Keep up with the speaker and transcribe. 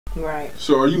Right.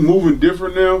 So are you moving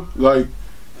different now? Like,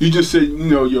 you just said, you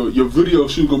know, your video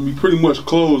shoot gonna be pretty much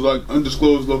closed, like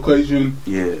undisclosed location.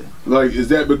 Yeah. Like, is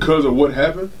that because of what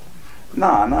happened?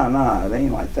 Nah. It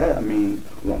ain't like that. I mean,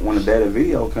 when the day of the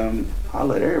video comes, I'll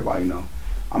let everybody know.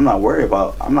 I'm not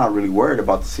really worried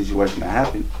about the situation that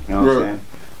happened. You know what I'm saying?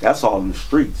 That's all in the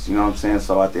streets. You know what I'm saying?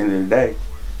 So at the end of the day,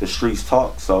 the streets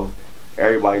talk. So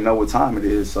everybody know what time it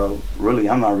is. So really,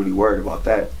 I'm not really worried about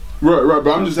that. Right.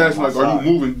 But I'm just asking, like, are you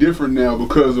moving different now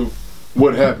because of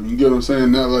what happened? You get what I'm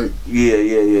saying? Not like.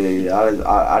 Yeah.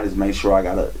 I just make sure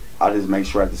I just make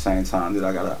sure at the same time that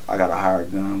I got a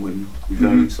hired gun with me. You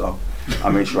feel me? So I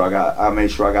make sure I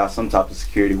got some type of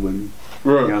security with me.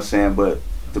 Right. You know what I'm saying? But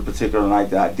the particular night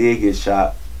that I did get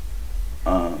shot,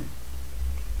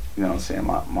 you know what I'm saying,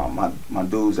 my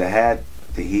dudes that had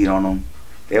the heat on them,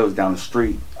 they was down the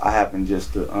street. I happened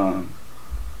just to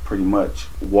pretty much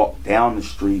walk down the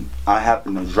street. I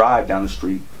happened to drive down the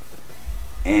street,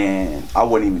 and I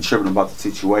wasn't even tripping about the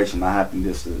situation. I happened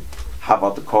just to hop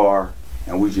out the car,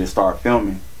 and we just started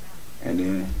filming. And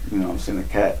then, you know what I'm saying, the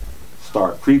cat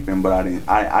started creeping, but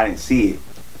I didn't see it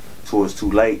till it's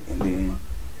too late. And then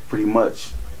pretty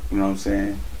much, you know what I'm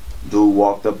saying, dude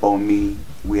walked up on me.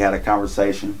 We had a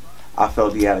conversation. I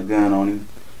felt he had a gun on him,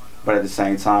 but at the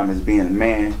same time, as being a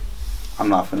man, I'm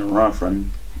not finna run from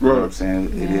him. You know what I'm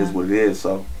saying? Yeah. It is what it is.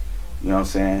 So, you know what I'm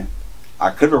saying, I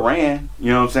could have ran,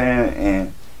 you know what I'm saying,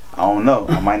 and I don't know,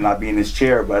 I might not be in this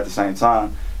chair, but at the same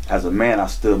time, as a man, I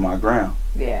stood my ground.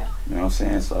 Yeah. You know what I'm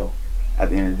saying? So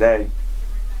at the end of the day,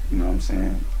 you know what I'm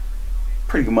saying,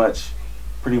 pretty much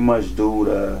dude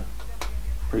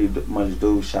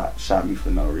shot me for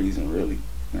no reason, really.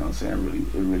 You know what I'm saying?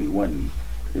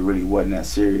 It really wasn't that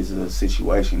serious of a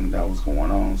situation that was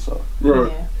going on. So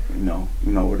yeah. you know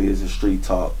what it is, a street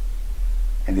talk.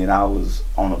 And then I was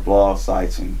on the blog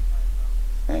sites, and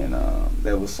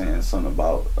they was saying something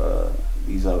about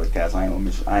these other cats. I ain't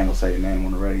gonna say their name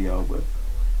on the radio, but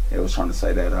they was trying to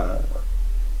say that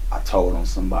I told on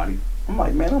somebody. I'm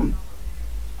like, man,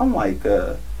 I'm like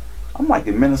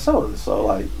in Minnesota, so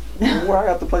like, where I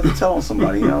got the place to tell on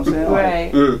somebody, you know what I'm saying?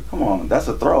 Like, right. Come on, that's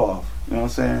a throw off. You know what I'm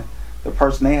saying? The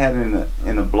person they had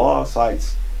in the blog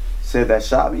sites said that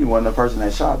shot me wasn't the person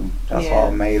that shot me. That's all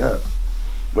made up.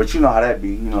 But you know how that be,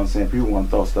 you know what I'm saying? People want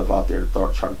to throw stuff out there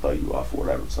to try to throw you off or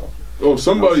whatever. So. Oh,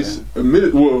 somebody's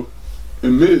admitted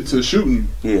to shooting.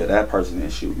 Yeah, that person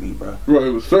didn't shoot me, bro. Right,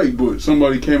 it was fake, but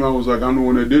somebody came out and was like, I'm the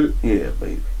one that did it. Yeah, but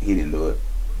he didn't do it.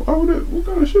 Why would that? What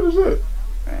kind of shit is that?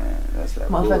 Man, that's that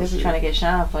motherfuckers be trying to get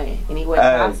shine for any way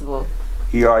possible.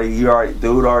 Dude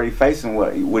already facing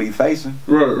what he facing.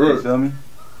 Right. You feel me?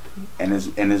 And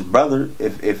his brother,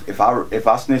 if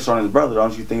I snitched on his brother,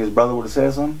 don't you think his brother would have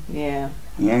said something? Yeah.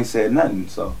 He ain't said nothing,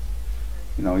 so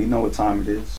you know what time it is.